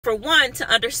For one, to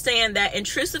understand that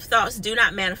intrusive thoughts do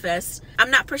not manifest. I'm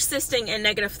not persisting in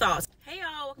negative thoughts. Hey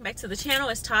y'all, welcome back to the channel.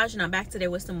 It's Taj and I'm back today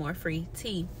with some more free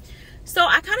tea. So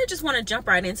I kind of just want to jump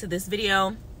right into this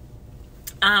video.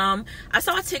 I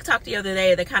saw a TikTok the other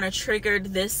day that kind of triggered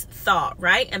this thought,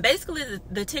 right? And basically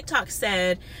the TikTok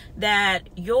said that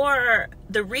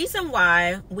the reason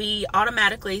why we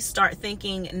automatically start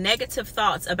thinking negative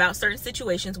thoughts about certain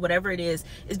situations, whatever it is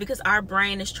because our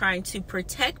brain is trying to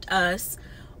protect us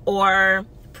or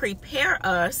prepare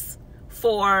us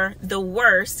for the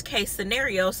worst case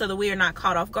scenario so that we are not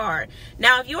caught off guard.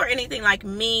 Now, if you are anything like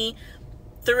me,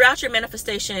 throughout your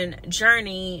manifestation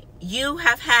journey, you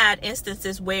have had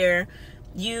instances where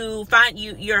you find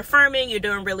you're affirming, you're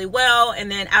doing really well,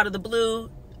 and then out of the blue,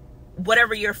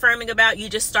 whatever you're affirming about, you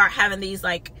just start having these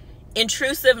like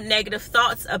intrusive negative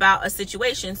thoughts about a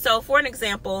situation. So for an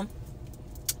example,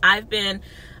 I've been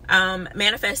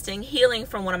manifesting healing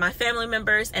from one of my family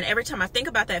members, and every time I think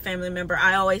about that family member,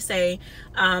 I always say,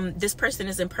 this person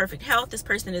is in perfect health, this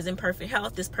person is in perfect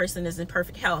health, this person is in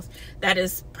perfect health. That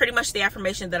is pretty much the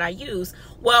affirmation that I use.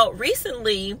 Well,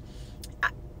 recently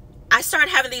I started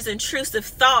having these intrusive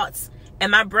thoughts,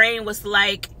 and my brain was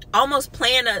like almost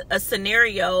playing a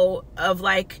scenario of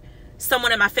like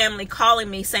someone in my family calling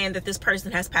me saying that this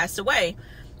person has passed away.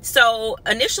 So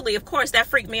initially, of course, that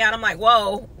freaked me out. I'm like,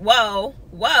 whoa,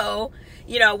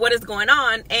 you know, what is going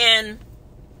on? And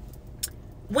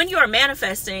when you are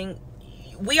manifesting,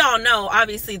 we all know,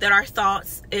 obviously, that our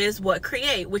thoughts is what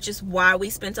create, which is why we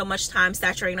spend so much time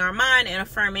saturating our mind and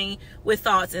affirming with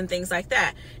thoughts and things like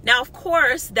that. Now, of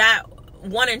course, that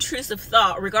one intrusive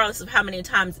thought, regardless of how many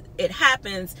times it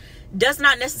happens, does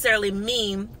not necessarily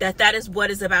mean that that is what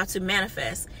is about to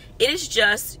manifest. It is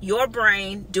just your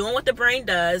brain doing what the brain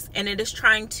does, and it is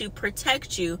trying to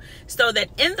protect you so that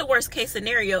in the worst case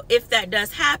scenario, if that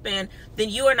does happen, then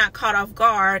you are not caught off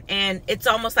guard, and it's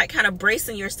almost like kind of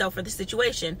bracing yourself for the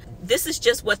situation. This is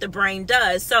just what the brain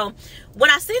does. So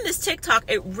when I seen this TikTok,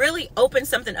 it really opened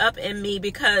something up in me,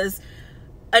 because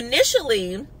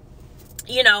initially,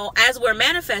 you know, as we're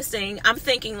manifesting, I'm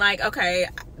thinking like, okay,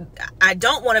 I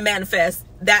don't want to manifest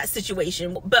that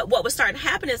situation. But what was starting to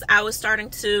happen is I was starting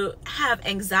to have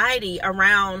anxiety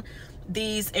around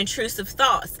these intrusive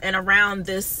thoughts and around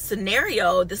this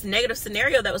scenario, this negative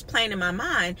scenario that was playing in my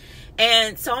mind.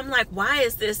 And so I'm like, why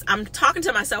is this? I'm talking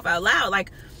to myself out loud,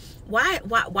 like, why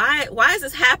is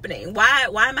this happening? Why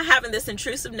am I having this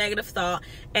intrusive negative thought?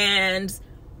 And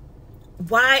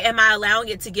why am I allowing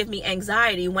it to give me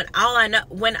anxiety when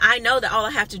I know that all I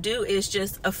have to do is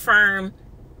just affirm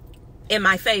in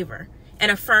my favor and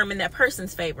affirm in that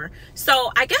person's favor?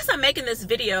 So I guess I'm making this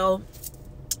video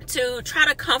to try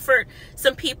to comfort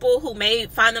some people who may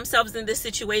find themselves in this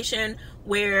situation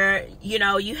where, you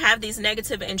know, you have these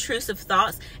negative intrusive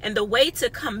thoughts, and the way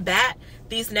to combat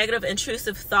these negative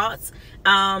intrusive thoughts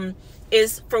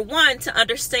is, for one, to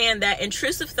understand that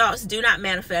intrusive thoughts do not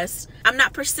manifest. I'm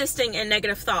not persisting in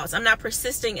negative thoughts. I'm not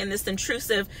persisting in this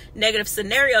intrusive negative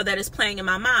scenario that is playing in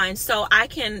my mind. So I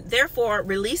can therefore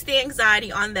release the anxiety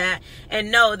on that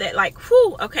and know that, like,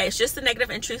 whew, okay, it's just a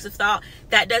negative intrusive thought.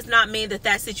 That does not mean that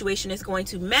that situation is going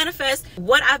to manifest.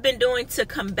 What I've been doing to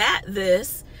combat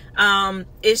this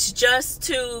is just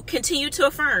to continue to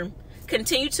affirm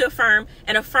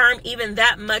and affirm even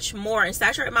that much more, and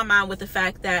saturate my mind with the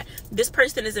fact that this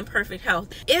person is in perfect health.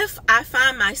 If I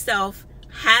find myself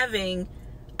having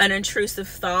an intrusive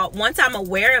thought, once I'm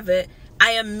aware of it,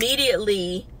 I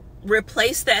immediately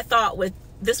replace that thought with,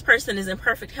 this person is in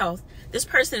perfect health. This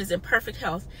person is in perfect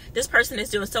health. This person is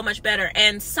doing so much better.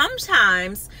 And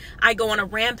sometimes I go on a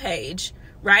rampage,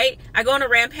 right? I go on a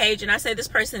rampage and I say, this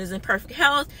person is in perfect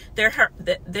health.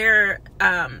 Their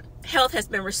health has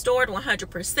been restored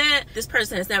 100%. This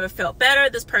person has never felt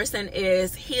better. This person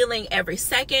is healing every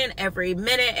second, every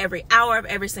minute, every hour of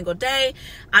every single day.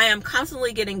 I am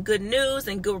constantly getting good news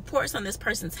and good reports on this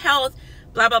person's health,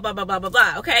 blah, blah, blah, blah, blah, blah,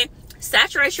 blah. Okay.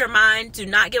 Saturate your mind. Do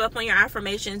not give up on your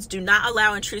affirmations. Do not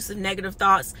allow intrusive negative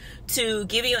thoughts to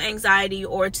give you anxiety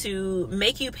or to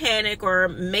make you panic or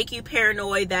make you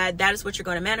paranoid that that is what you're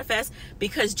going to manifest,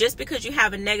 because just because you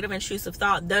have a negative intrusive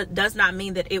thought does not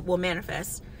mean that it will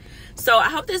manifest. So I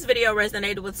hope this video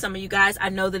resonated with some of you guys. I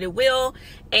know that it will.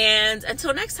 And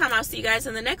until next time, I'll see you guys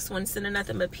in the next one. Sending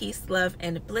nothing but peace, love,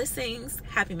 and blessings.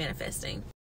 Happy manifesting.